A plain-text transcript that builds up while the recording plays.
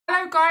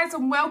Hello guys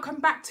and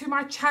welcome back to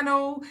my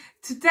channel.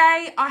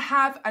 Today I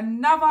have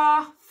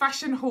another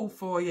fashion haul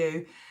for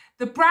you.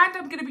 The brand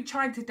I'm going to be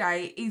trying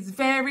today is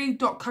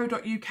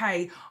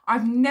very.co.uk.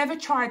 I've never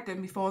tried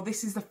them before.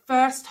 This is the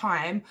first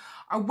time.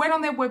 I went on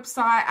their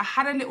website, I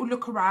had a little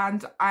look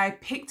around, I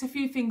picked a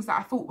few things that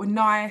I thought were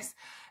nice.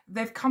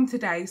 They've come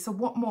today, so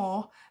what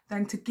more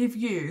than to give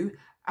you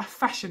a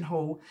fashion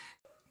haul.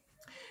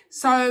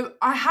 So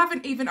I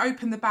haven't even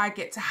opened the bag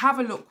yet to have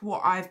a look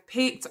what I've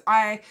picked.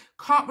 I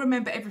can't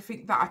remember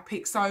everything that I've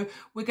picked. So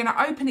we're going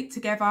to open it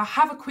together,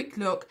 have a quick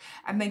look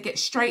and then get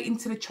straight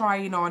into the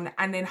trying on.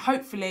 And then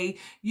hopefully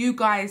you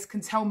guys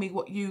can tell me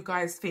what you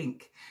guys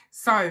think.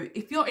 So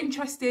if you're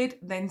interested,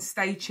 then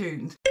stay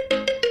tuned.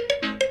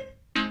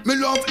 Me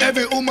love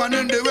every woman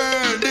in the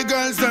world. The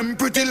girls them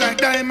pretty like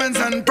diamonds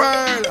and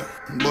pearl.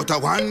 But a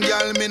one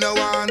girl me no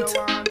want.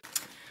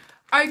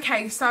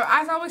 Okay, so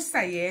as I was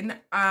saying,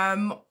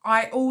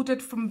 I ordered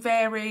from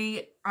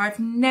Very. I've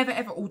never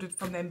ever ordered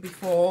from them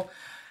before,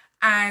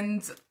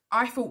 and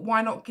I thought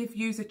why not give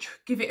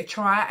it a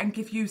try and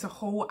give you a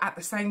haul at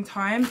the same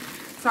time.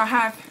 So I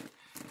have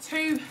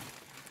two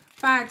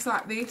bags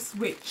like this,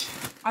 which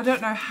I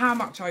don't know how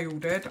much I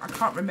ordered. I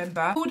can't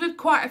remember. I ordered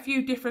quite a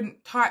few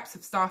different types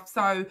of stuff,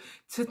 so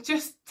to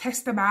just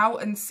test them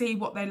out and see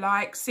what they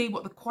like, see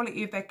what the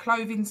quality of their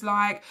clothing's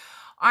like.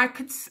 I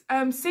could see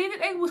that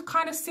they was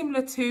kind of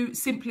similar to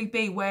Simply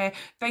Be, where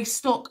they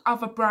stock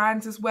other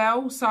brands as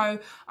well. So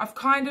I've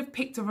kind of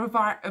picked a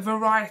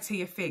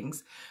variety of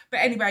things.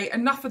 But anyway,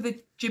 enough of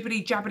the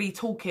jibbity jabbity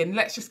talking.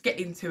 Let's just get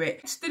into it.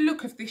 It's the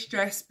look of this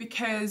dress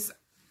because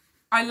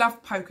I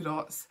love polka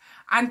dots.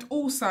 And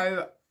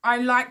also I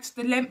liked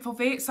the length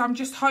of it. So I'm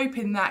just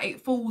hoping that it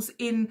falls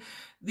in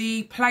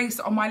the place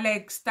on my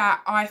legs that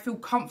I feel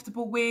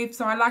comfortable with.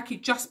 So I like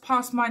it just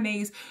past my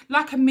knees,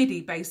 like a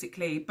midi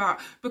basically. But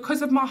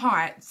because of my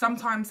height,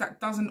 sometimes that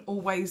isn't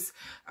always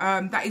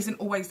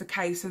the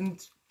case,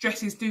 and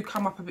dresses do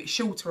come up a bit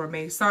shorter on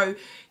me. So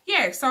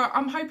yeah, so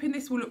I'm hoping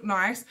this will look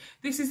nice.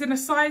 This is in a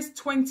size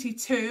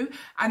 22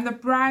 and the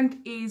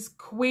brand is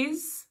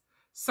Quiz.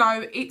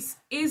 So it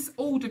is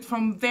ordered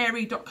from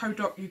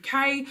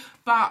very.co.uk,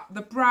 but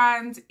the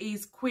brand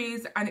is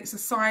Quiz and it's a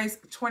size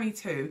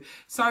 22.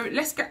 So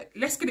let's get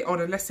it on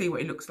and let's see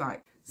what it looks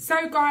like.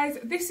 So guys,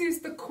 this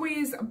is the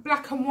Quiz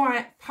black and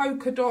white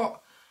polka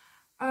dot,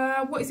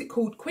 what is it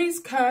called?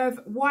 Quiz Curve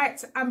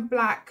white and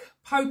black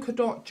polka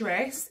dot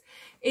dress.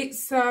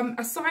 It's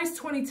a size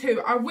 22.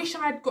 I wish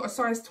I had got a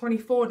size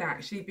 24 now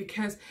actually,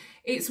 because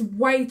it's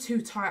way too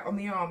tight on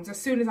the arms.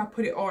 As soon as I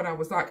put it on, I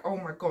was like, oh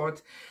my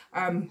God,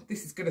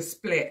 this is gonna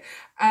split.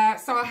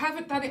 So I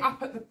haven't done it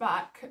up at the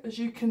back, as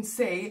you can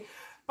see.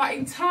 But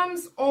in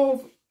terms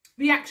of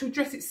the actual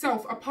dress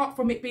itself, apart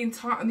from it being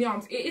tight on the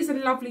arms, it is a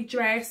lovely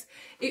dress.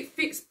 It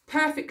fits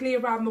perfectly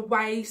around the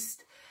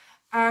waist.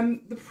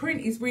 The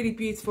print is really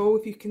beautiful,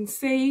 if you can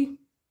see.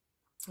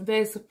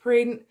 There's the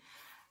print.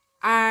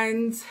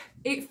 And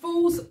it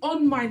falls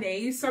on my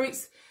knees, so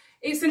it's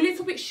a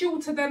little bit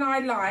shorter than I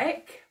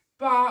like,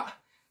 but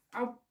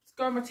I'll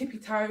go on my tippy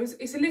toes.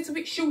 It's a little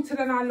bit shorter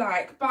than I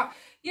like, but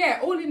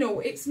yeah, all in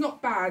all, it's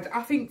not bad.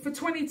 I think for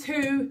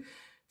 £22,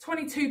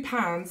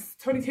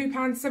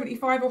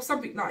 £22.75 or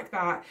something like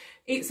that,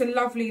 it's a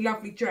lovely,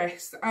 lovely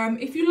dress.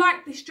 If you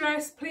like this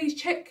dress, please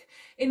check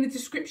in the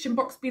description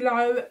box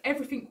below.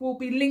 Everything will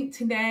be linked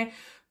in there,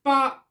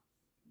 but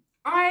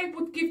I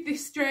would give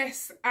this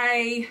dress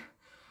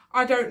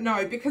I don't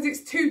know, because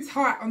it's too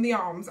tight on the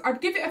arms. I'd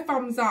give it a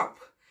thumbs up,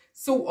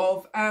 sort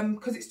of,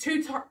 because it's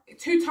too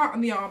tight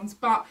on the arms,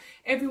 but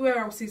everywhere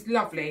else is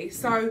lovely.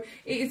 So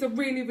it is a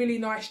really, really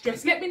nice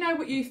dress. Let me know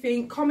what you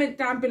think. Comment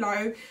down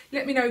below.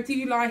 Let me know, do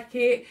you like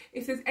it?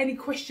 If there's any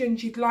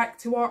questions you'd like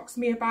to ask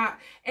me about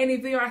any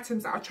of the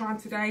items that I tried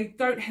today,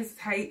 don't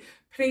hesitate.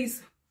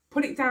 Please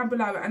put it down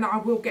below and I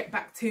will get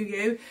back to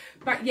you.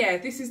 But yeah,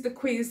 this is the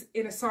Quiz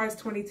in a size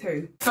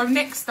 22. So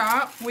next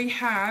up, we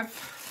have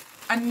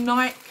a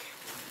Nike,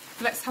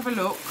 let's have a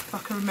look if I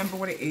can remember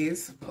what it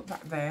is. Put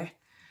that there.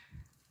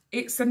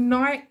 It's a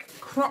Nike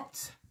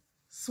cropped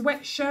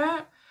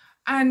sweatshirt,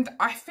 and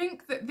I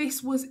think that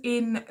this was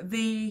in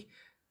the,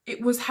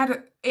 it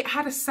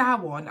had a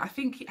sale on. I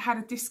think it had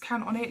a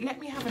discount on it.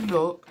 Let me have a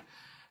look.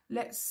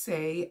 Let's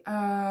see.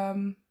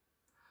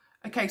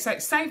 Okay, so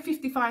it saved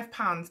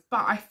 £55,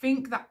 but I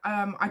think that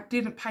I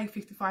didn't pay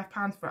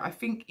 £55 for it. I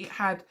think it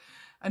had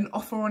an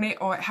offer on it,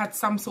 or it had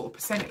some sort of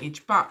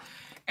percentage. But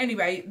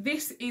anyway,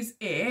 this is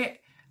it.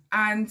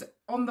 And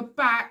on the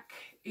back,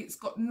 it's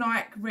got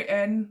Nike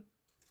written,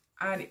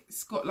 and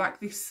it's got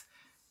like this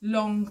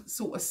long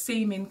sort of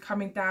seaming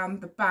coming down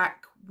the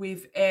back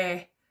with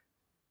Air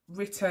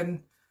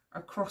written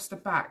across the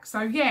back.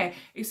 So yeah,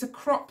 it's a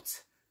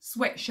cropped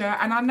sweatshirt,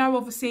 and I know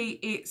obviously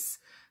it's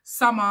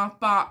summer,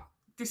 but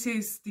this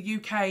is the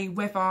UK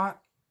weather.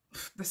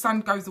 The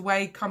sun goes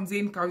away, comes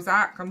in, goes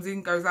out, comes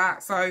in, goes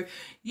out. So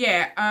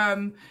yeah,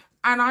 and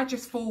I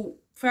just thought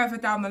further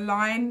down the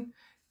line,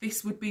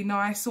 this would be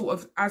nice, sort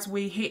of as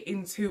we hit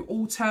into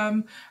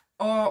autumn,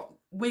 or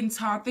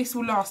winter. This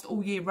will last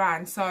all year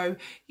round. So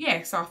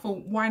yeah, so I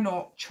thought, why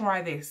not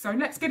try this? So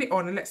let's get it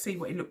on and let's see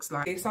what it looks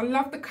like. So I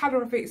love the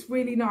colour of it. It's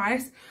really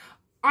nice.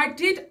 I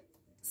did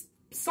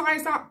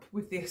size up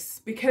with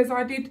this because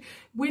I did,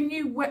 when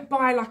you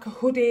buy like a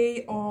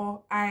hoodie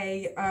or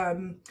a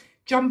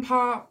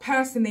jumper,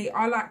 personally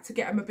I like to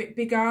get them a bit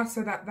bigger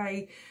so that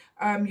they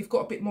you've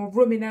got a bit more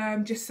room in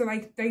them, just so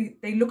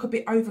they look a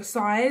bit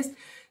oversized.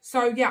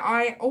 So yeah,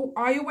 I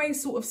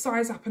always sort of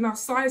size up, and I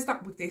sized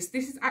up with this.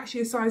 This is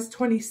actually a size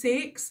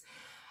 26,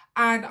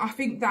 and I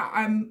think that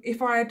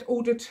if I had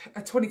ordered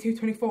a 22,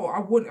 24, I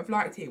wouldn't have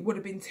liked it. It would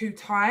have been too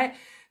tight.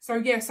 So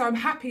yeah, so I'm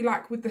happy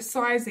like with the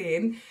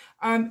sizing.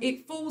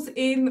 It falls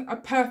in a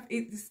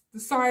the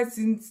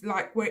sizing,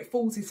 like where it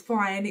falls is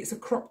fine. It's a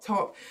crop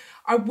top.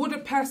 I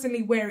wouldn't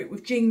personally wear it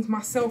with jeans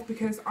myself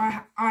because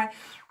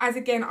as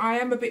again, I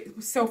am a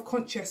bit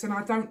self-conscious and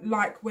I don't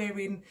like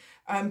wearing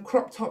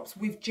crop tops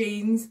with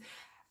jeans.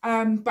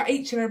 But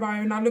each of their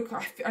own. I look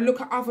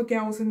at other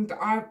girls and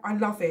I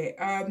love it.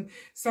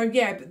 So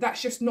yeah, but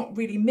that's just not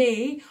really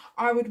me.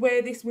 I would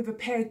wear this with a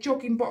pair of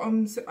jogging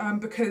bottoms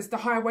because the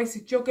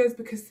high-waisted joggers,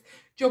 because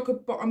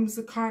jogger bottoms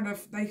are kind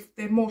of,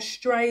 they're more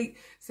straight,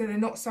 so they're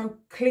not so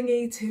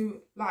clingy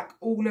to like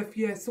all of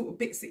your sort of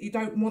bits that you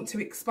don't want to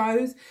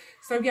expose.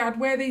 So yeah, I'd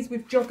wear these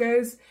with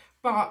joggers,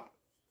 but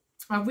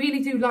I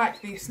really do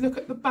like this. Look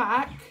at the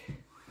back.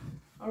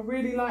 I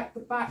really like the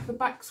back. The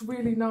back's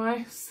really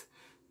nice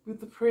with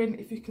the print,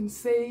 if you can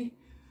see.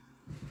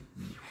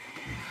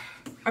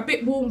 A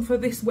bit warm for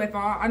this weather.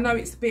 I know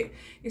it's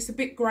a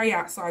bit grey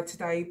outside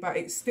today, but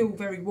it's still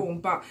very warm.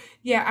 But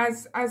yeah,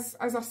 as I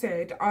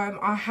said,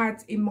 I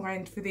had in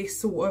mind for this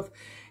sort of,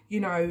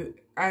 you know,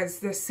 as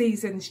the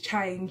seasons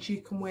change,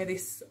 you can wear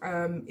this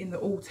in the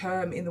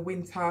autumn, in the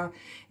winter.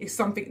 It's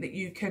something that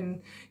you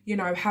can, you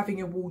know, have in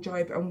your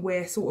wardrobe and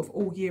wear sort of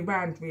all year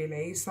round,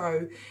 really.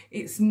 So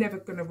it's never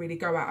going to really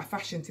go out of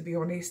fashion, to be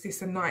honest.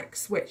 It's a Nike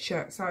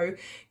sweatshirt. So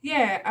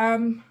yeah,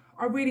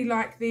 I really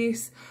like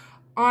this.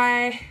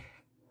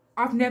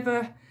 I've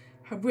never,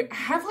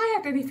 have I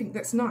had anything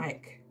that's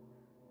Nike?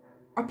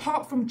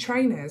 Apart from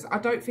trainers, I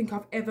don't think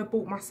I've ever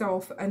bought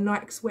myself a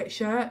Nike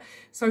sweatshirt.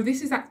 So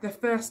this is actually the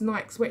first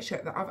Nike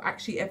sweatshirt that I've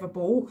actually ever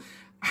bought.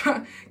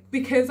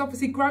 Because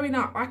obviously growing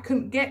up, I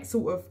couldn't get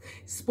sort of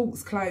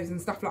sports clothes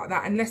and stuff like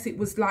that unless it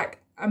was like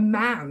a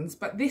man's.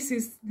 But this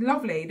is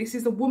lovely. This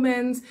is a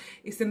woman's.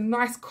 It's a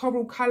nice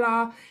coral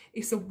colour.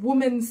 It's a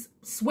woman's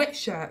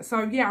sweatshirt.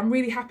 So yeah, I'm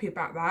really happy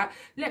about that.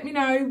 Let me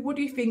know, what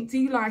do you think? Do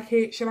you like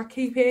it? Shall I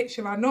keep it?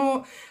 Shall I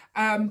not?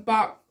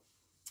 But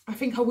I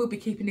think I will be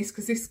keeping this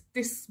because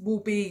this will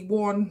be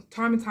worn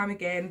time and time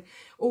again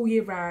all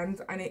year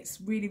round, and it's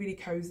really, really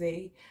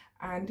cozy.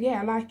 And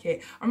yeah, I like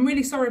it. I'm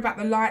really sorry about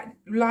the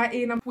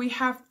lighting. We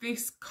have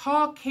this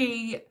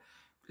khaki,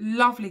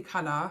 lovely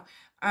colour,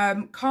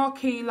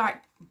 khaki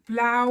like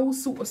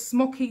blouse, sort of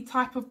smocky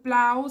type of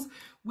blouse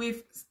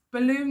with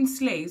balloon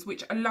sleeves,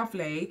 which are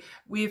lovely,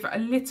 with a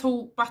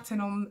little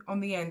button on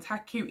the end. How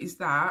cute is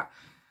that?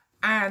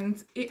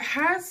 And it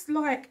has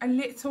like a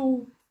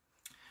little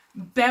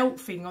belt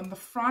thing on the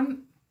front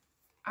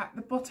at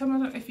the bottom. I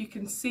don't know if you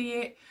can see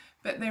it,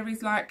 but there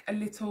is like a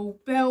little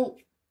belt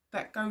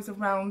that goes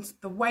around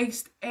the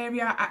waist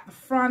area at the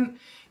front.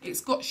 It's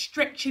got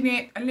stretch in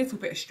it, a little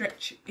bit of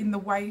stretch in the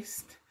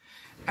waist.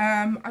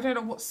 I don't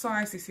know what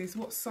size this is.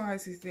 What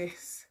size is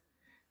this?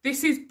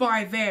 This is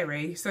by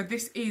Very, so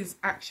this is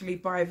actually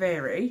by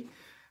Very.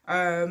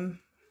 And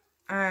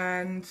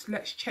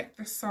let's check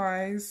the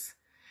size.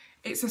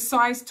 It's a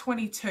size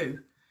 22.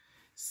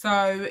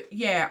 So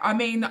yeah, I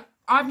mean,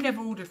 I've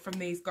never ordered from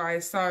these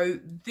guys, so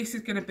this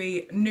is going to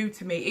be new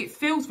to me. It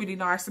feels really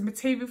nice. The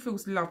material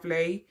feels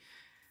lovely.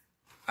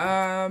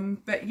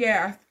 But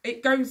yeah,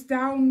 it goes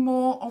down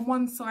more on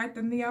one side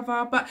than the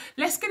other. But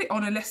let's get it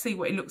on and let's see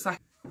what it looks like.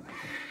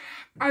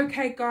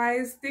 Okay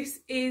guys,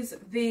 this is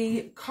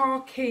the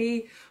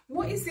khaki.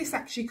 What is this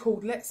actually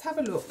called? Let's have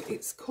a look.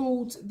 It's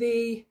called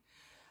the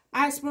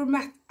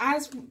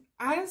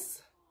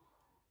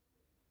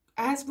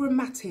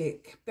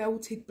Asromatic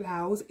belted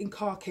blouse in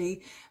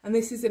khaki, and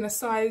this is in a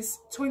size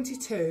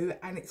 22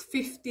 and it's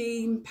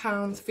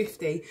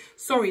 £15.50.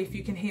 Sorry if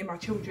you can hear my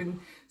children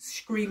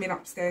screaming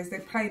upstairs. They're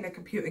playing a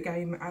computer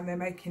game and they're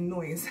making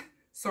noise.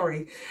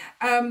 Sorry.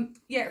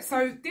 Yeah,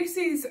 so this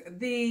is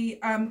the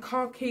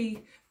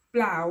khaki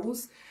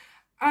blouse.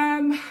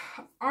 I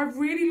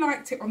really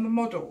liked it on the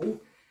model,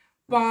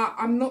 but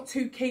I'm not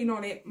too keen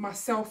on it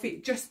myself.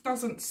 It just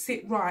doesn't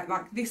sit right.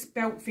 Like this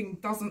belt thing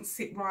doesn't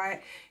sit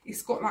right.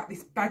 It's got like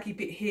this baggy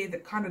bit here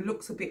that kind of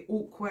looks a bit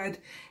awkward.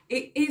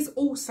 It is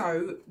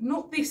also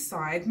not this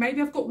side.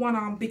 Maybe I've got one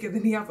arm bigger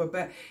than the other,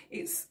 but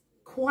it's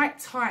quite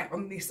tight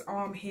on this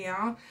arm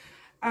here.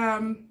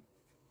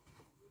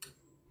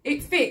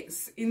 It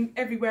fits in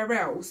everywhere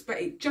else, but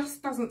it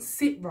just doesn't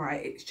sit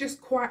right. It's just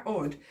quite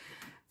odd.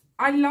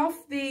 I love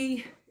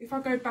the, if I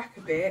go back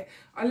a bit,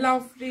 I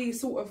love the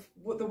sort of,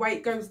 the way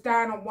it goes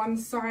down on one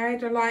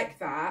side. I like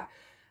that.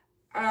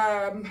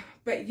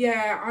 But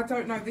yeah, I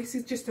don't know. This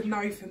is just a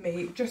no for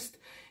me.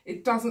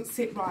 it doesn't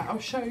sit right. I'll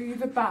show you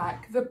the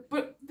back.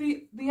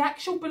 The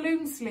actual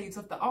balloon sleeves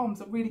of the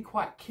arms are really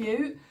quite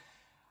cute.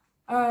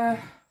 But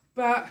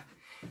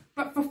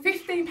for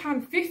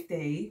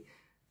 £15.50,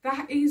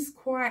 that is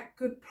quite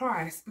good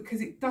price,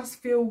 because it does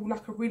feel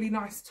like a really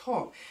nice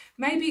top.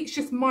 Maybe it's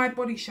just my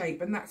body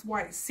shape and that's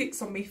why it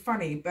sits on me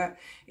funny, but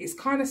it's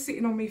kind of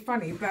sitting on me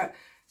funny.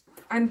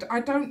 And I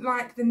don't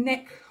like the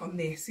neck on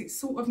this. It's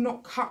sort of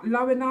not cut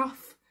low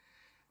enough.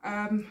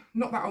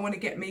 Not that I want to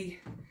get me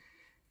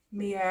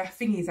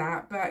thingies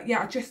out, but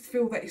yeah, I just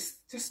feel that it's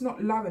just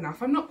not low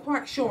enough. I'm not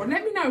quite sure.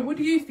 Let me know, what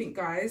do you think,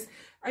 guys?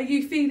 Are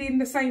you feeling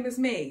the same as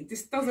me?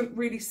 This doesn't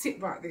really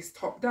sit right, this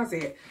top, does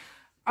it?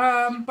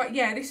 But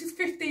yeah, this is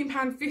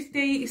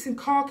 £15.50. It's in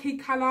khaki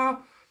colour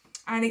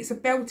and it's a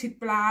belted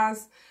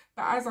blouse.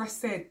 But as I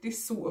said,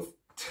 this sort of,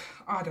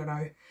 I don't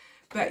know.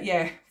 But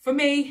yeah, for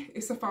me,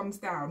 it's a thumbs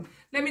down.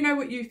 Let me know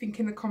what you think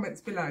in the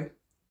comments below.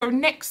 So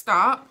next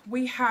up,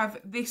 we have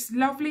this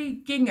lovely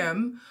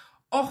gingham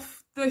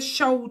off the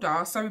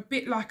shoulder, so a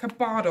bit like a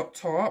Bardot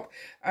top,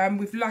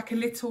 with like a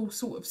little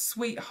sort of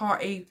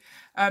sweethearty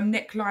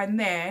neckline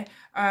there,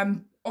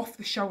 off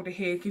the shoulder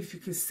here, if you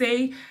can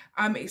see.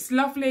 It's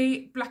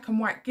lovely black and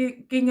white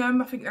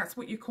gingham, I think that's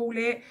what you call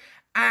it.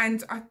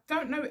 And I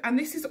don't know, and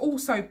this is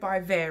also by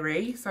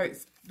Very, so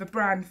it's the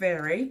brand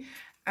Very.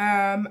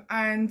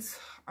 And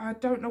I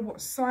don't know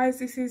what size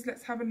this is.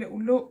 Let's have a little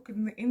look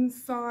in the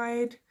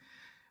inside.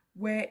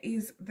 Where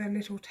is the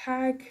little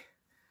tag?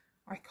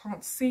 I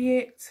can't see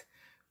it,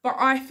 but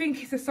I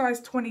think it's a size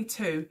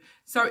 22.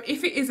 So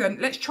if it isn't,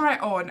 let's try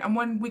it on, and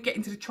when we get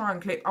into the try on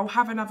clip, I'll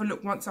have another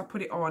look once I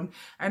put it on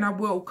and I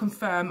will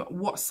confirm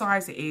what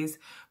size it is.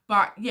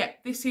 But yeah,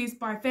 this is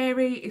by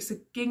Very. It's a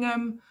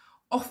gingham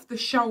off the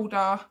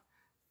shoulder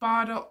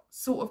Bardot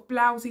sort of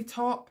blousey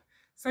top.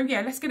 So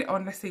yeah, let's get it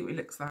on. Let's see what it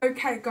looks like.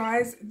 Okay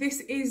guys,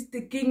 this is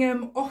the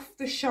gingham off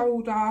the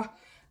shoulder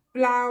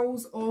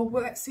blouse, or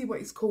well, let's see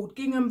what it's called,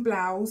 gingham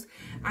blouse,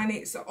 and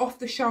it's off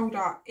the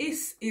shoulder.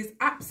 This is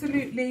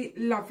absolutely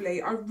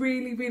lovely. I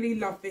really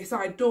love this.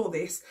 I adore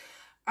this.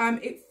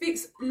 It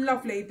fits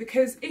lovely,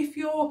 because if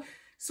you're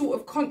sort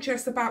of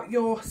conscious about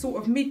your sort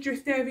of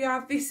midriff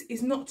area, this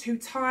is not too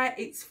tight.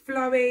 It's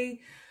flowy,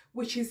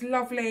 which is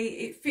lovely.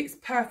 It fits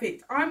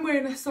perfect. I'm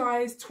wearing a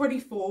size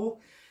 24.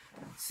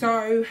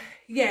 So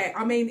yeah,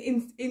 I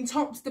mean, in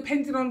tops,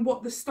 depending on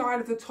what the style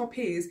of the top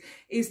is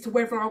to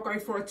whether I'll go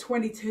for a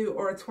 22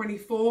 or a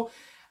 24.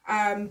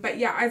 But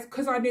yeah,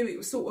 because I knew it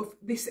was sort of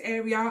this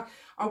area,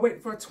 I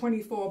went for a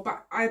 24.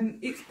 But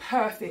it's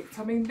perfect.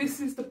 I mean,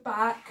 this is the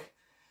back.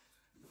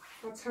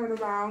 I'll turn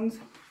around.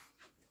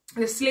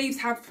 The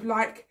sleeves have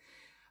like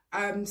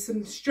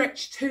some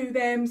stretch to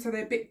them, so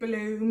they're a bit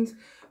ballooned.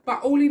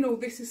 But all in all,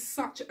 this is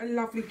such a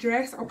lovely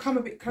dress. I'll come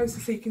a bit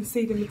closer so you can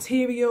see the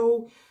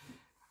material.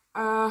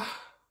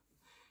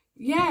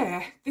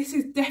 Yeah, this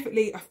is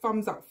definitely a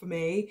thumbs up for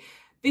me.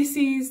 This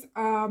is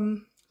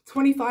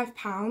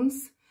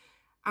 £25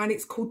 and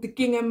it's called the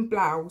gingham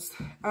blouse.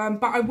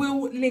 But I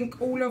will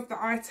link all of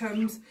the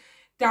items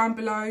down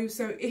below,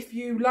 so if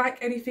you like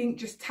anything,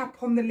 just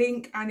tap on the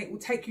link and it will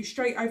take you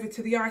straight over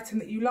to the item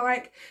that you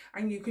like,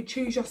 and you could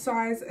choose your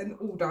size and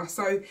order.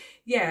 So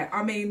yeah,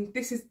 I mean,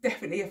 this is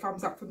definitely a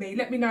thumbs up for me.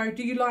 Let me know,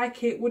 do you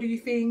like it? What do you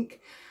think?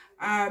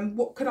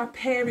 What could I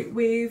pair it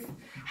with?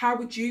 How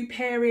would you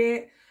pair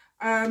it?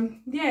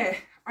 Yeah,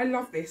 I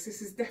love this.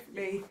 This is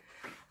definitely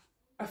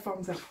a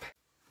thumbs up.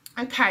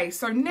 Okay,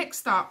 so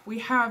next up we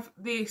have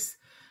this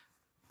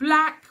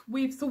black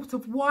with sort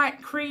of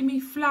white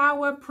creamy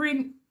flower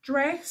print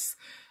dress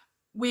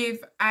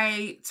with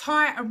a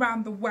tie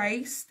around the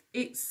waist.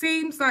 It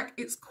seems like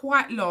it's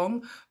quite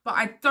long, but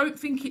I don't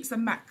think it's a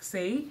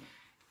maxi.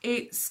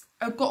 It's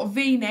got a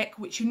V-neck,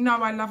 which you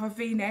know I love a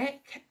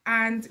V-neck,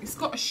 and it's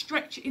got a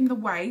stretch in the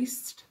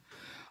waist.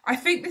 I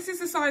think this is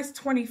a size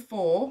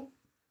 24.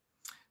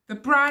 The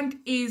brand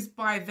is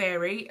by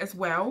Very as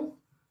well.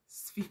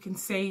 So if you can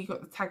see, you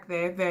got the tag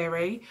there,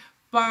 Very.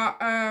 But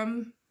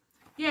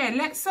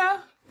yeah,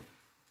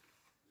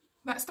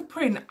 that's the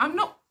print. I'm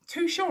not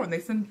too sure on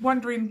this and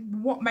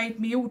wondering what made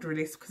me order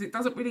this, because it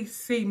doesn't really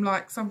seem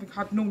like something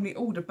I'd normally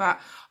order, but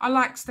I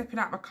like stepping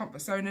out of my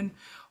comfort zone and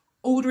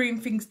ordering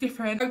things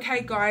different.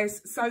 Okay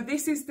guys, so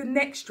this is the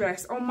next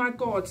dress. Oh my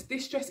god,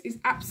 this dress is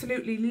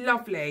absolutely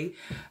lovely.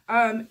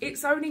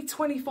 It's only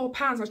 £24.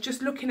 I was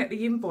just looking at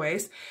the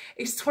invoice.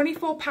 It's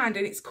 £24 and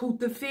it's called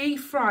the V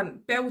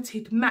front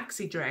belted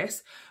maxi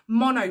dress,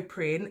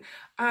 monoprint,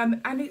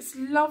 and it's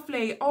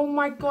lovely. Oh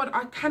my god,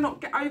 I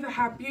cannot get over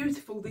how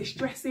beautiful this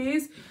dress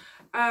is.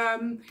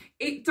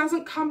 It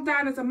doesn't come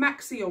down as a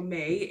maxi on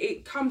me,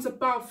 it comes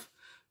above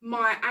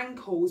my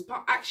ankles,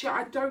 but actually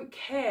I don't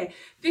care.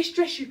 This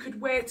dress you could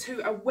wear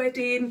to a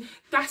wedding.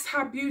 That's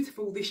how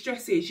beautiful this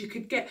dress is. You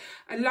could get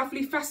a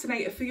lovely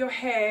fascinator for your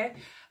hair,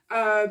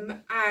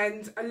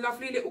 and a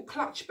lovely little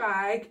clutch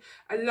bag,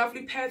 a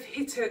lovely pair of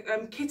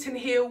kitten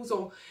heels,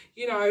 or,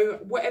 you know,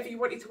 whatever you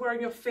wanted to wear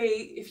on your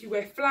feet. If you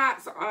wear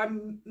flats,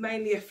 I'm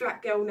mainly a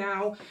flat girl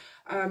now.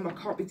 I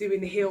can't be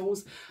doing the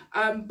heels.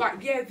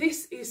 But yeah,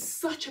 this is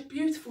such a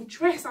beautiful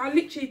dress. I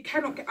literally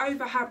cannot get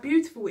over how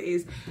beautiful it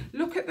is.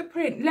 Look at the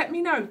print. Let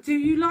me know. Do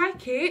you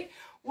like it?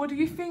 What do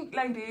you think,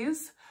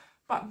 ladies?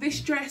 But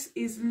this dress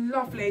is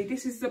lovely.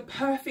 This is the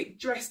perfect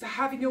dress to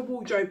have in your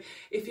wardrobe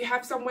if you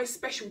have somewhere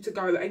special to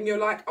go and you're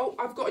like, oh,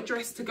 I've got a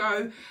dress to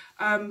go.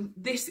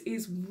 This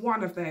is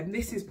one of them.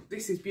 This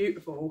is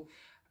beautiful.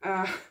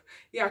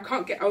 Yeah, I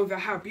can't get over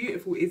how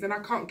beautiful it is, and I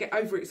can't get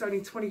over it's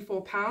only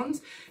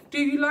 £24. Do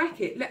you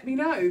like it? Let me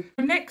know.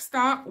 Next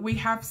up, we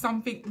have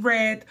something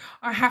red.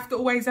 I have to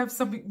always have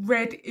something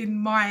red in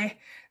my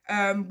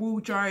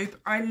wardrobe.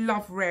 I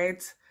love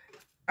red.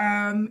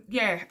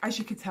 Yeah, as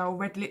you can tell,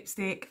 red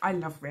lipstick. I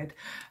love red.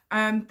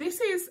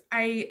 This is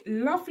a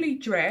lovely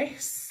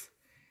dress.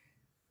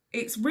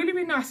 It's really,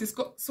 really nice. It's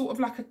got sort of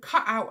like a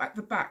cutout at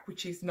the back,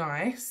 which is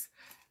nice.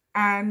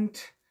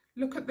 And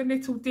look at the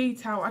little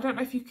detail. I don't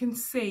know if you can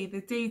see the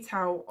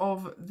detail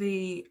of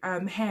the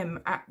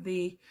hem at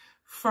the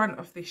front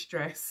of this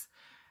dress.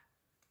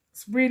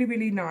 It's really,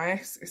 really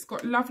nice. It's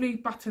got lovely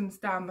buttons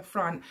down the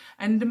front,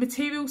 and the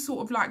material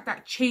sort of like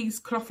that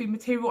cheeseclothy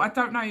material. I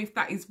don't know if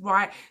that is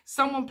right.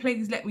 Someone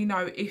please let me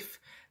know if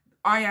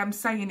I am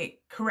saying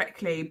it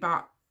correctly,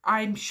 but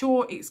I'm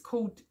sure it's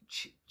called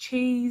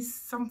cheese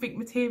something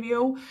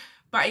material,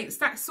 but it's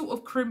that sort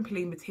of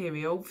crimply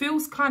material.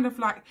 Feels kind of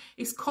like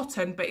it's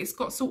cotton, but it's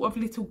got sort of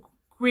little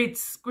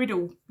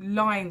griddle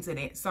lines in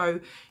it.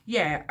 So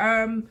yeah,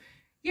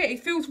 yeah,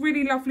 it feels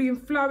really lovely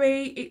and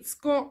flowy. It's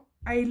got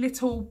a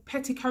little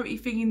petticoaty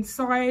thing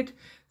inside.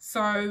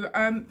 So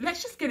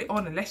let's just get it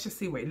on and let's just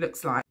see what it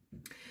looks like.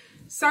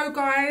 So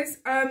guys,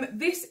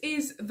 this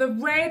is the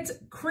red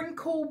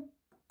crinkle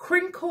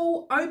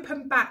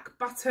open back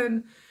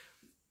button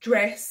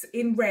dress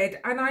in red,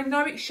 and I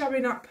know it's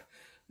showing up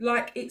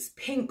like it's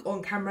pink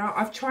on camera.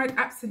 I've tried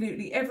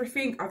absolutely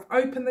everything. I've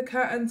opened the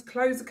curtains,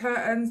 closed the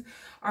curtains,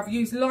 I've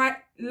used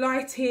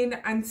lighting,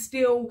 and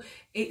still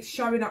it's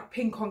showing up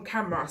pink on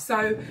camera.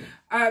 So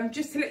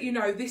just to let you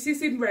know, this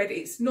is in red.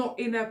 It's not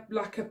in a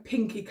like a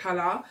pinky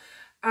colour,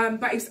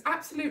 but it's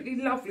absolutely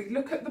lovely.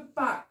 Look at the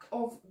back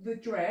of the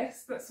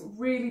dress. That's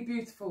really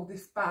beautiful,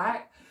 this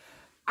back.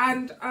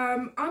 And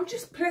I'm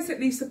just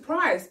pleasantly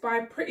surprised by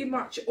pretty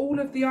much all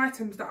of the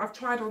items that I've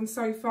tried on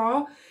so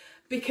far,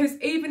 because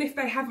even if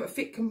they haven't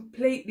fit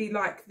completely,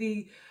 like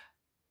the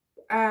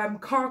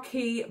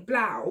khaki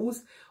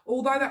blouse,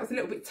 although that was a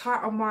little bit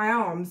tight on my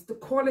arms, the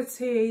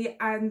quality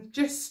and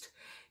just,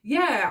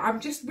 yeah, I'm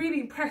just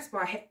really impressed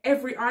by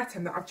every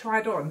item that I've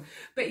tried on.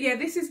 But yeah,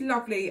 this is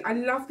lovely. I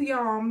love the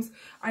arms.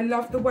 I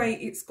love the way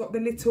it's got the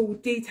little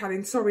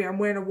detailing. Sorry, I'm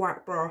wearing a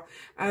white bra.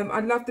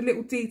 I love the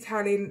little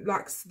detailing,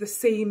 like the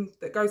seam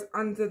that goes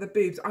under the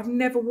boobs. I've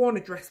never worn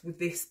a dress with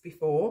this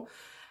before.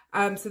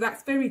 So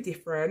that's very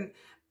different.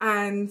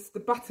 And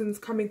the buttons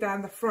coming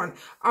down the front.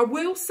 I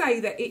will say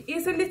that it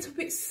is a little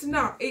bit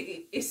snug.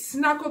 It's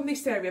snug on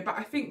this area, but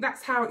I think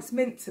that's how it's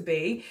meant to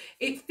be.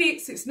 It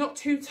fits, it's not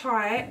too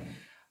tight.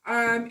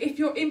 If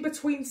you're in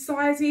between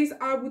sizes,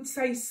 I would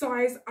say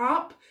size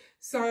up.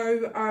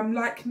 So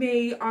like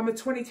me, I'm a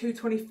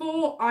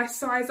 22-24. I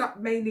size up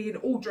mainly in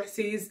all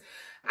dresses,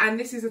 and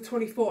this is a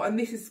 24, and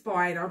this is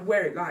fine. I'd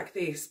wear it like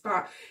this.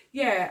 But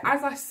yeah,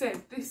 as I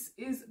said, this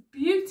is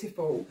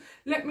beautiful.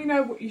 Let me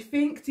know what you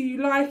think. Do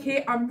you like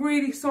it? I'm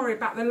really sorry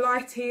about the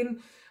lighting.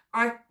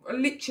 I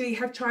literally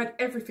have tried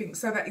everything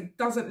so that it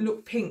doesn't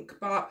look pink,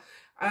 but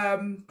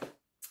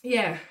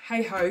yeah,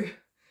 hey ho.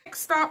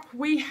 Next up,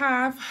 we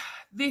have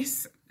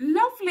this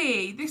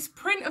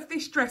print of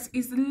this dress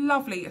is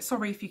lovely.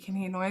 Sorry if you can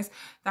hear noise.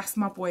 That's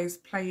my boys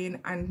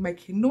playing and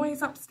making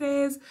noise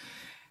upstairs.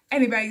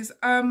 Anyways,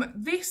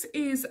 this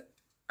is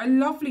a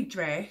lovely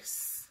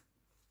dress.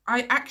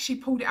 I actually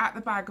pulled it out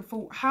the bag and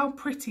thought, how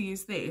pretty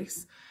is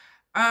this?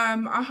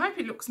 I hope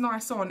it looks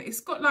nice on. It's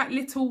got like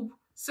little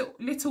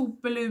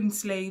balloon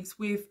sleeves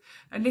with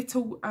a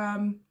little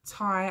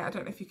tie. I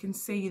don't know if you can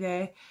see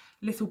there,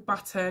 little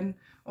button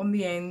on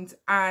the end,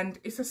 and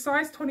it's a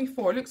size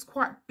 24. It looks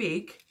quite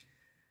big.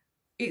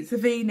 It's a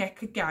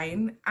V-neck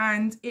again,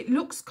 and it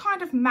looks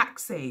kind of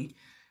maxi.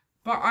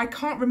 But I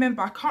can't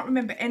remember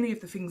any of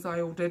the things I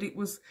ordered. It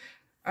was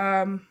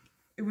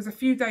a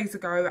few days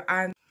ago,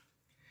 and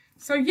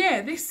so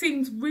yeah, this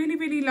seems really,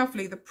 really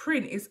lovely. The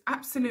print is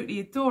absolutely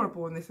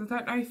adorable on this. I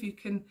don't know if you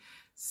can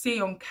see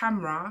on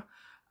camera,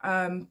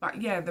 but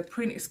yeah, the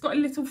print, it's got a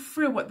little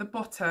frill at the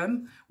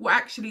bottom. Well,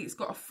 actually, it's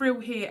got a frill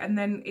here, and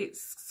then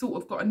it's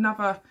sort of got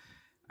another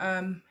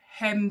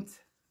hemmed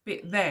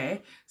bit there.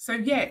 So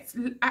yeah, it's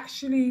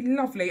actually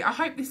lovely. I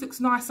hope this looks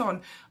nice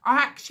on. I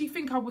actually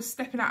think I was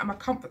stepping out of my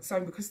comfort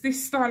zone, because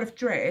this style of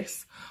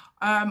dress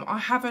I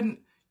haven't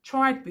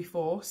tried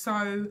before.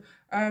 So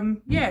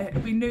yeah,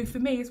 it'll be new for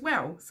me as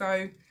well.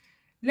 So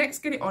let's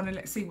get it on and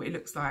let's see what it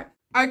looks like.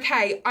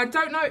 Okay, I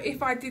don't know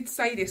if I did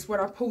say this when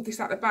I pulled this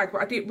out of the bag,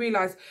 but I didn't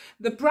realise.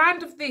 The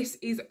brand of this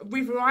is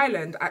River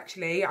Island,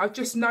 actually. I've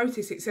just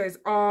noticed it says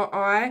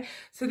RI.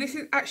 So this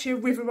is actually a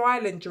River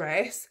Island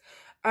dress.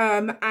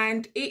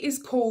 And it is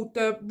called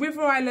the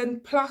River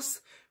Island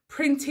Plus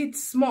Printed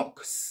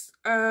Smocks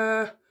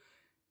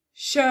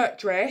shirt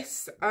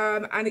dress.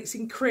 And it's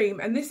in cream.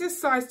 And this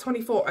is size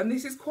 24. And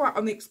this is quite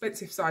on the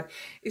expensive side.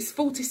 It's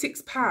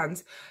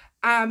 £46.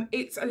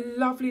 It's a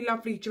lovely,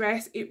 lovely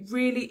dress. It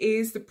really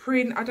is. The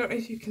print, I don't know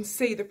if you can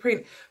see the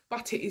print,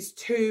 but it is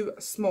too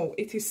small.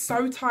 It is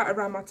so tight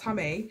around my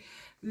tummy.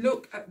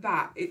 Look at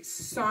that. It's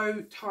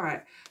so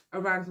tight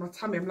around my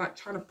tummy. I'm like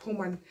trying to pull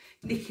my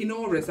Nicky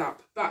Noras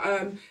up.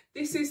 But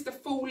this is the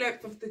full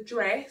length of the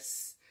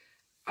dress.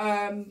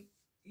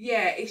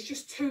 Yeah, it's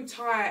just too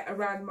tight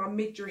around my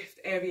midriff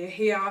area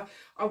here.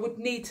 I would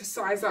need to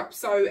size up.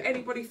 So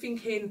anybody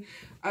thinking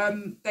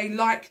they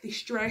like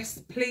this dress,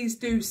 please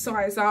do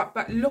size up.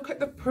 But look at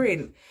the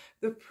print.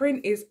 The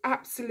print is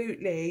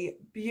absolutely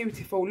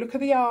beautiful. Look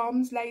at the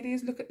arms,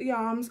 ladies. Look at the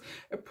arms.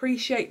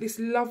 Appreciate this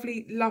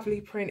lovely,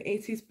 lovely print.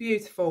 It is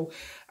beautiful.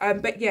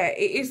 But yeah,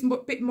 it is a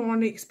bit more on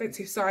the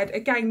expensive side.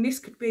 Again, this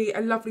could be a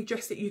lovely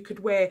dress that you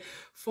could wear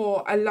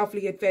for a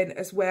lovely event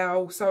as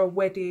well. So a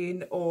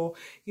wedding, or,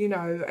 you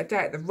know, a day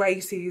at the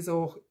races,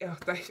 or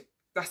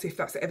that's if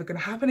that's ever going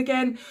to happen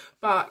again.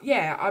 But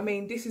yeah, I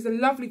mean, this is a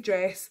lovely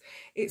dress.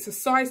 It's a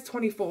size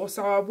 24,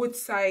 so I would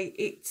say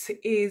it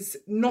is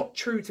not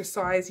true to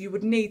size. You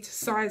would need to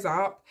size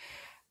up.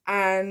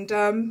 And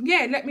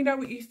yeah, let me know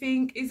what you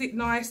think. Is it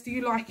nice? Do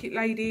you like it,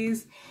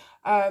 ladies?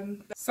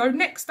 So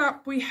next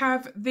up we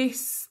have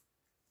this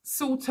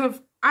sort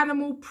of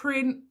animal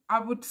print.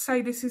 I would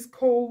say this is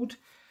called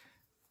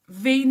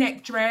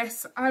V-neck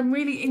dress. I'm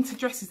really into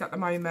dresses at the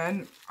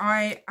moment.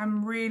 I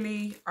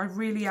really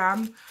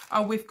am.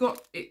 Oh,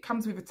 it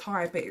comes with a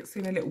tie, but it's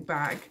in a little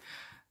bag.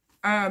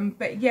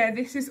 But yeah,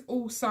 this is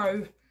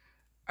also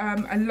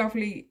a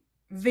lovely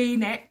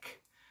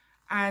V-neck,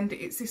 and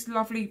it's this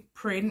lovely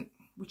print,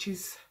 which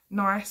is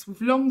nice, with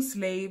long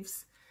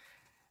sleeves.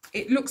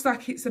 It looks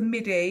like it's a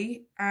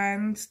midi,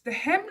 and the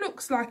hem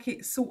looks like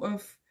it's sort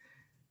of,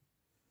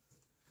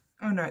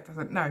 oh no, it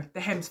doesn't. No, the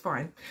hem's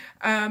fine.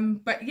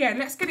 But yeah,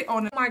 let's get it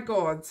on. Oh my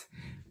God.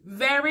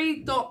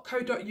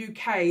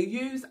 Very.co.uk.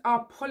 Yous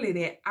are pulling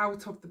it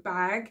out of the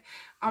bag.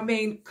 I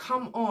mean,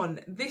 come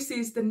on. This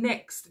is the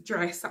next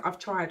dress that I've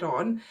tried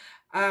on.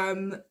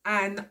 And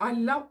I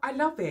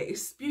love it.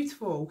 It's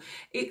beautiful.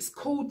 It's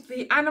called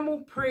the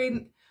animal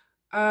print.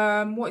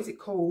 What is it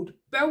called?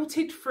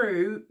 Belted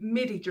through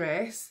midi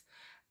dress,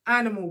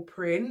 animal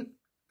print.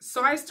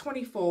 Size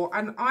 24,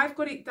 and I've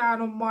got it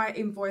down on my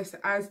invoice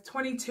as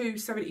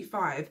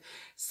 £22.75.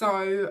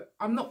 So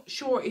I'm not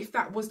sure if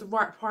that was the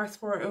right price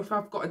for it, or if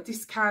I've got a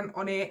discount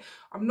on it.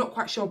 I'm not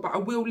quite sure, but I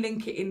will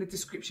link it in the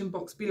description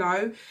box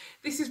below.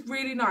 This is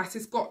really nice.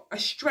 It's got a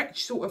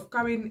stretch sort of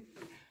going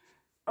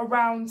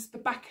around the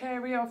back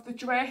area of the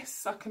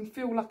dress. I can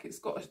feel like it's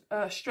got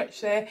a stretch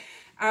there.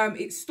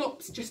 It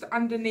stops just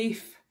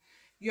underneath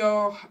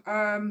your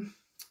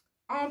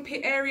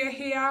armpit area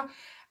here.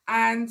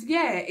 And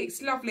yeah,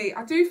 it's lovely.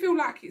 I do feel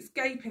like it's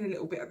gaping a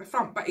little bit at the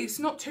front, but it's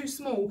not too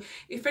small.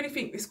 If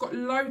anything, it's got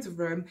loads of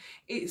room.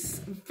 It's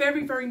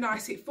very, very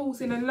nice. It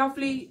falls in a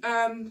lovely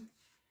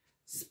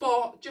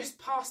spot just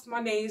past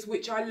my knees,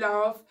 which I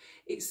love.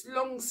 It's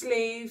long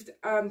sleeved,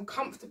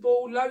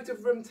 comfortable, loads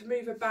of room to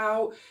move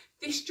about.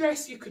 This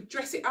dress, you could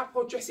dress it up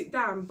or dress it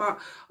down,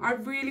 but I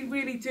really,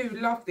 really do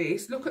love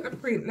this. Look at the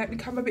print. Let me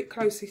come a bit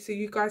closer so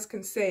you guys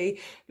can see.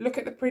 Look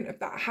at the print of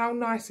that. How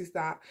nice is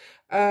that?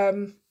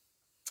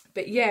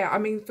 But yeah, I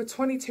mean, for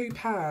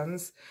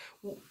 £22,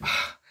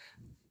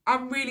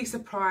 I'm really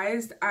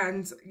surprised.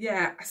 And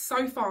yeah,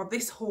 so far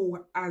this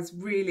haul has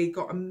really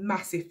got a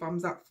massive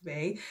thumbs up for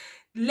me.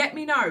 Let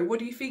me know, what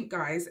do you think,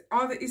 guys?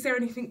 Is there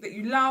anything that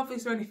you love?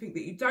 Is there anything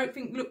that you don't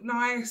think look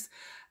nice?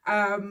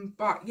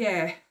 But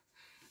yeah,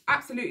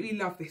 absolutely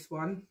love this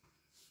one.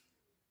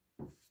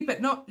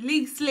 But not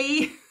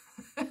leastly,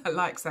 I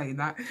like saying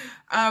that,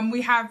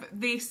 we have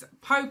this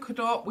polka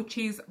dot, which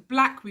is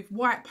black with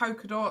white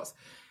polka dots.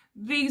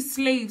 These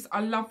sleeves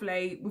are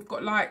lovely. We've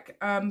got like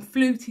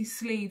fluty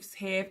sleeves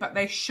here, but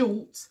they're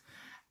short.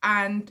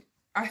 And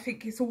I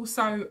think it's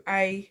also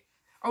a,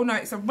 oh no,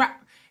 it's a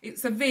wrap.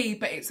 It's a V,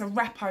 but it's a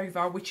wrap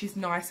over, which is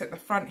nice at the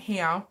front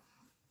here.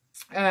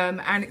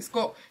 And it's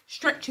got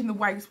stretch in the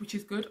waist, which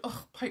is good.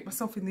 Oh, poke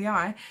myself in the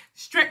eye.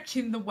 Stretch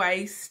in the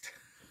waist.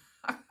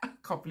 I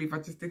can't believe I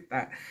just did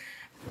that.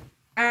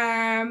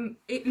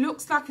 It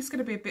looks like it's going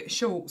to be a bit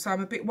short, so I'm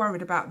a bit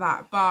worried about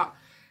that. But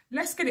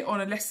let's get it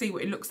on and let's see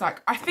what it looks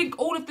like. I think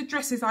all of the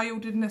dresses I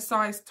ordered in a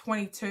size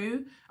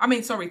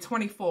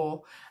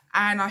 24.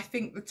 And I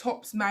think the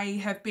tops may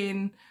have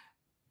been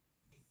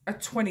a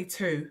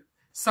 22.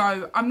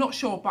 So I'm not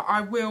sure, but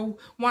I will,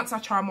 once I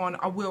try them on,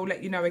 I will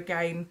let you know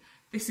again.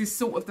 This is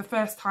sort of the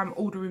first time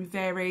ordering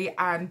Very,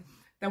 and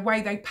the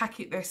way they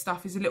packet their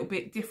stuff is a little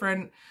bit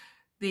different.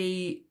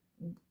 The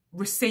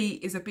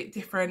receipt is a bit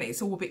different.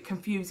 It's all a bit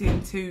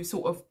confusing to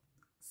sort of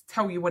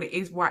tell you what it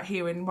is right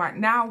here and right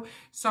now.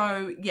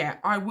 So yeah,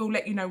 I will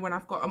let you know when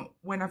I've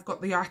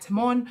got the item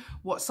on,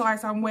 what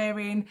size I'm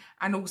wearing,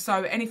 and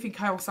also anything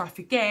else I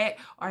forget,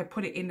 I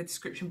put it in the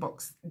description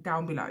box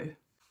down below.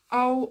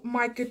 Oh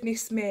my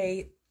goodness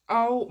me.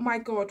 Oh my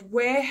God,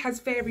 where has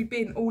Very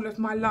been all of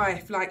my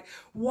life? Like,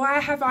 why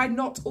have I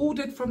not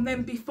ordered from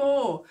them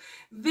before?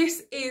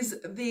 This is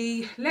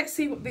the, let's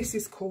see what this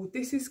is called.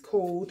 This is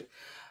called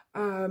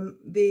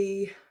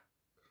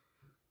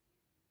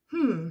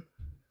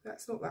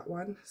that's not that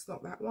one. It's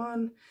not that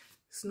one.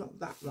 It's not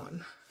that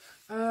one.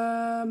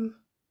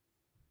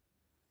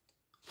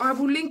 I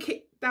will link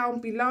it down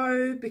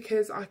below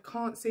because I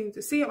can't seem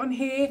to see it on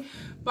here.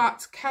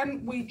 But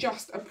can we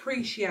just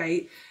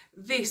appreciate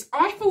this?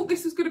 I thought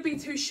this was going to be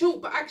too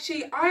short, but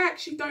actually, I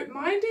actually don't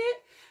mind it.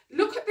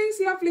 Look at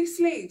these lovely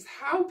sleeves.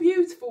 How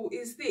beautiful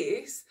is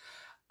this?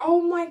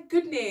 Oh my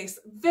goodness.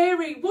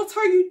 Very, what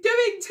are you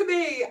doing to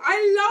me?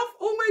 I love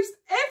almost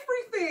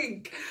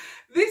everything.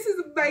 This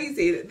is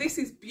amazing. This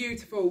is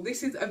beautiful.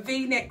 This is a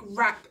V-neck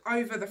wrap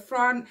over the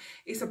front.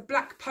 It's a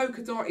black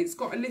polka dot. It's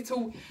got a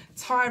little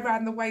tie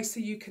around the waist so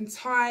you can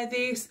tie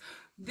this.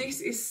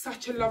 This is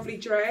such a lovely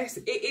dress.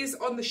 It is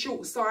on the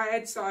short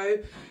side, so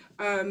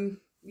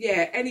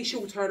yeah, any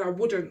shorter and I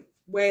wouldn't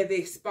wear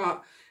this,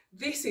 but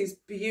this is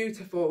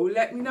beautiful.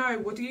 Let me know.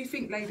 What do you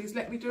think, ladies?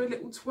 Let me do a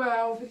little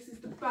twirl. This is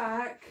the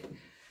back.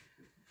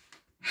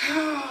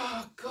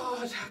 Oh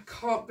God, I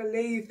can't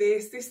believe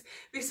this.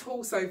 This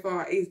haul so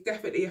far is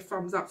definitely a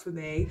thumbs up for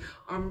me.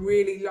 I'm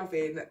really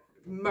loving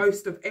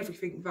most of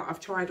everything that I've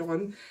tried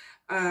on.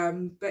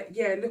 But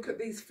yeah, look at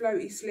these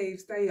floaty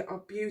sleeves. They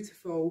are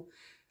beautiful.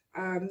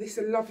 This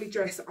is a lovely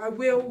dress. I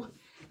will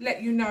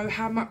let you know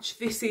how much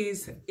this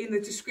is in the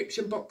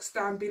description box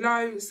down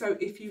below. So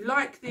if you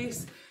like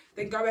this,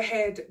 then go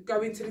ahead,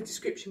 go into the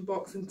description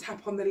box and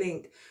tap on the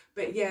link.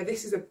 But yeah,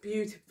 this is a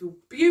beautiful,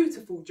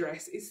 beautiful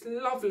dress. It's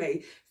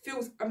lovely.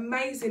 Feels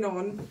amazing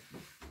on.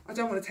 I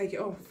don't want to take it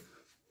off.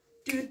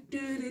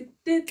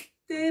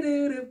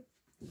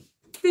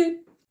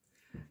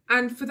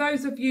 And for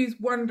those of you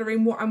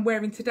wondering what I'm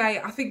wearing today,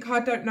 I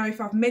don't know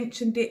if I've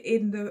mentioned it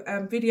in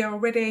the video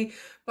already,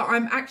 but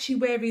I'm actually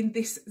wearing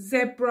this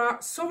zebra.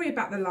 Sorry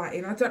about the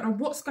lighting. I don't know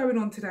what's going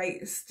on today.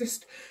 It's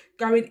just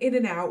going in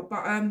and out.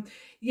 But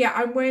yeah,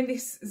 I'm wearing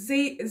this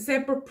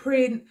zebra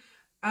print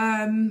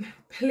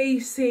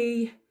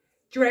pleacy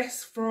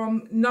dress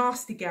from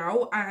Nasty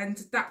Gal,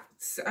 and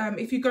that's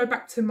if you go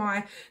back to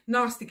my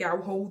Nasty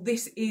Gal haul,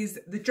 this is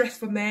the dress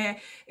from there.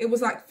 It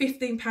was like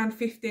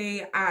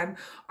 £15.50 and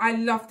I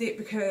loved it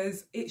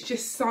because it's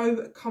just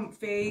so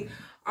comfy.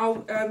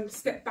 I'll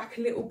step back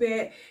a little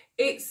bit.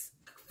 It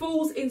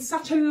falls in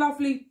such a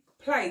lovely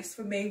place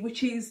for me,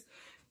 which is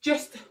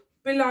just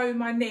below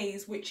my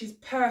knees, which is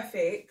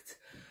perfect.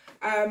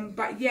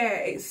 But yeah,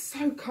 it's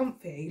so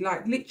comfy.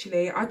 Like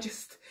literally, I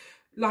just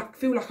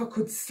feel like I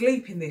could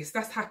sleep in this.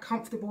 That's how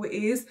comfortable it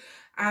is.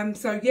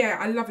 So yeah,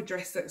 I love a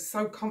dress that's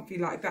so comfy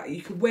like that.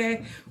 You could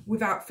wear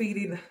without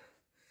feeling,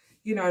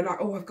 you know, like,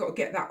 oh, I've got to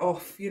get that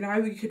off. You know,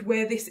 you could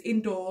wear this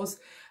indoors.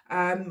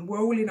 We're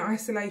all in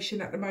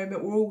isolation at the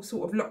moment. We're all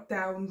sort of locked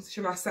down,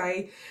 shall I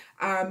say,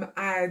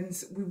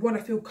 and we want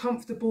to feel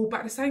comfortable,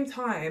 but at the same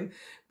time,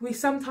 we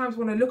sometimes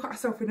want to look at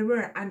ourselves in the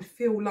mirror and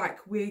feel like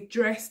we're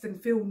dressed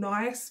and feel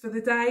nice for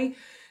the day.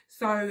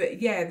 So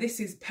yeah,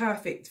 this is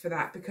perfect for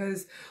that,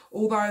 because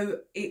although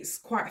it's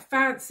quite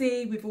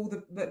fancy with all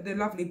the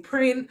lovely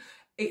print,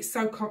 it's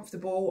so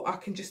comfortable. I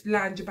can just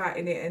lounge about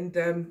in it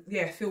and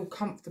yeah, feel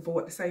comfortable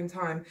at the same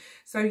time.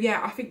 So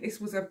yeah, I think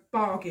this was a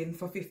bargain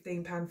for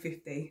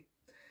 £15.50.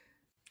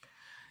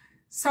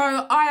 So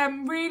I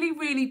am really,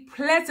 really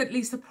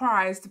pleasantly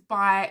surprised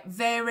by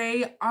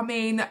Very. I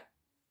mean,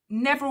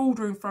 never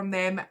ordering from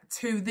them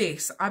to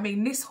this. I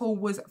mean, this haul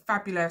was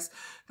fabulous.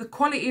 The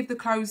quality of the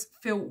clothes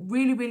feel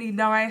really, really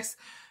nice.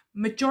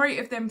 Majority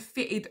of them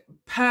fitted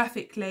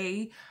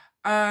perfectly.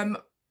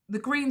 The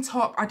green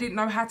top, I didn't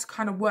know how to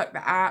kind of work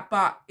that out,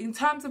 but in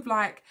terms of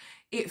like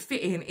it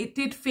fitting, it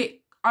did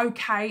fit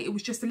okay. It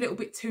was just a little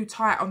bit too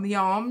tight on the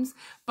arms,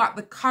 but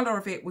the colour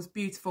of it was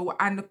beautiful,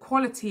 and the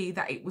quality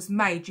that it was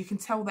made, you can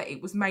tell that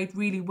it was made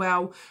really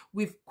well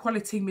with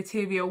quality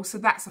material, so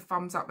that's a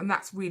thumbs up and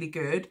that's really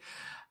good.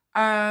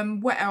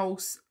 What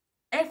else?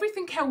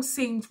 Everything else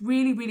seemed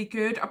really, really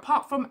good,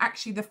 apart from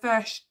actually the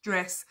first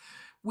dress,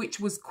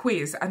 which was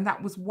Quiz, and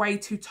that was way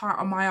too tight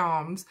on my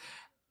arms.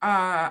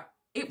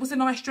 It was a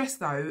nice dress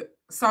though,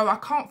 so I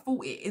can't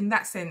fault it in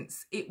that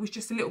sense. It was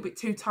just a little bit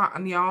too tight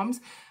on the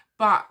arms,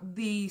 but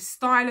the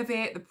style of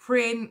it, the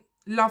print,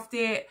 loved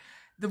it.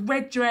 The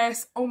red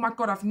dress, oh my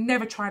God, I've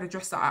never tried a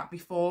dress like that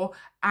before,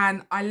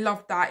 and I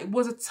loved that. It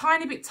was a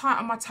tiny bit tight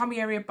on my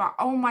tummy area, but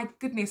oh my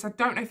goodness, I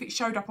don't know if it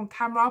showed up on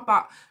camera,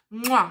 but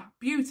mwah,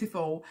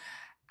 beautiful.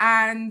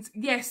 And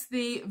yes,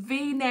 the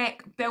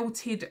V-neck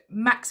belted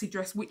maxi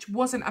dress, which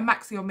wasn't a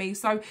maxi on me,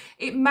 so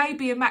it may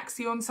be a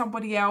maxi on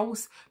somebody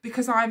else,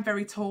 because I am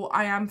very tall.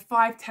 I am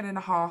 5'10 and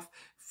a half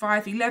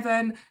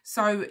 5'11".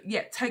 So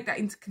yeah, take that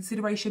into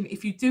consideration.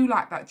 If you do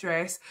like that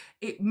dress,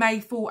 it may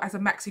fall as a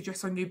maxi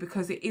dress on you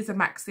because it is a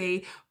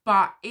maxi,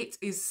 but it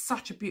is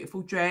such a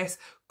beautiful dress.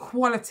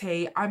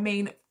 Quality, I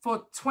mean,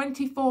 for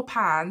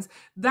 £24,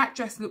 that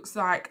dress looks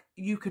like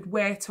you could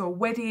wear to a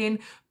wedding,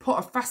 put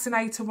a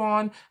fascinator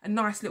on, a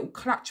nice little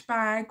clutch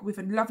bag with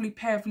a lovely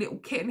pair of little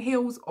kitten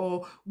heels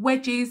or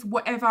wedges,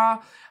 whatever.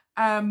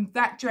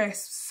 That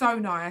dress, so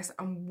nice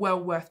and well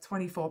worth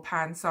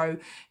 £24. So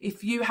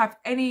if you have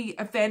any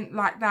event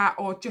like that,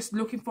 or just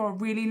looking for a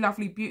really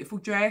lovely, beautiful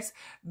dress,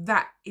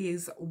 that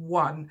is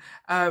one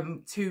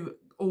to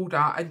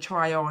order and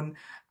try on.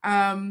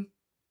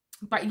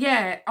 But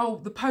yeah, oh,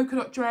 the polka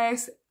dot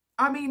dress.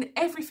 I mean,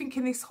 everything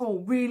in this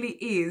haul really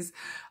is.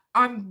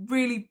 I'm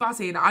really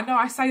buzzing. I know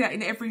I say that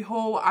in every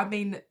haul. I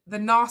mean, the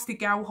Nasty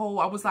Gal haul,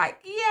 I was like,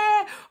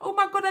 yeah, oh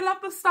my God, I love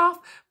the stuff.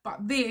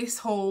 But this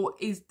haul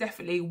is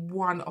definitely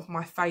one of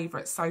my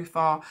favourites so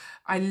far.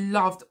 I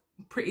loved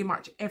pretty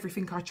much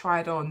everything I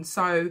tried on.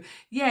 So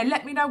yeah,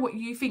 let me know what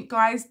you think,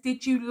 guys.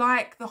 Did you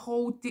like the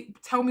haul?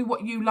 Tell me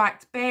what you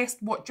liked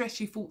best, what dress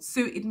you thought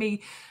suited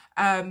me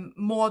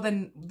more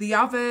than the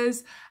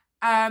others.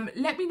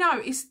 Let me know,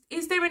 is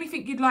there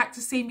anything you'd like to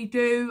see me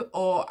do,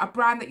 or a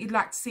brand that you'd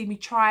like to see me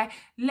try?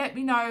 Let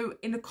me know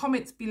in the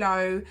comments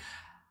below.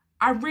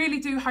 I really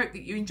do hope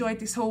that you enjoyed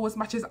this haul as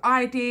much as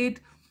I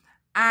did.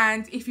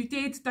 And if you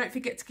did, don't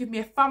forget to give me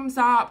a thumbs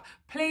up.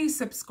 Please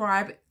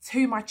subscribe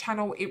to my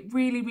channel. It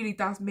really, really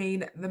does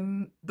mean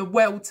the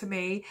world to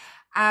me.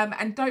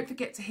 And don't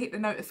forget to hit the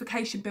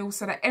notification bell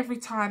so that every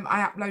time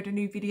I upload a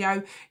new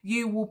video,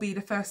 you will be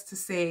the first to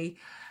see.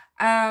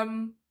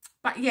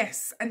 But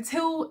yes,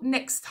 until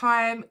next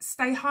time,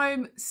 stay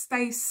home,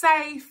 stay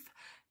safe.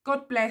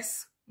 God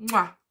bless.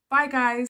 Mwah. Bye, guys.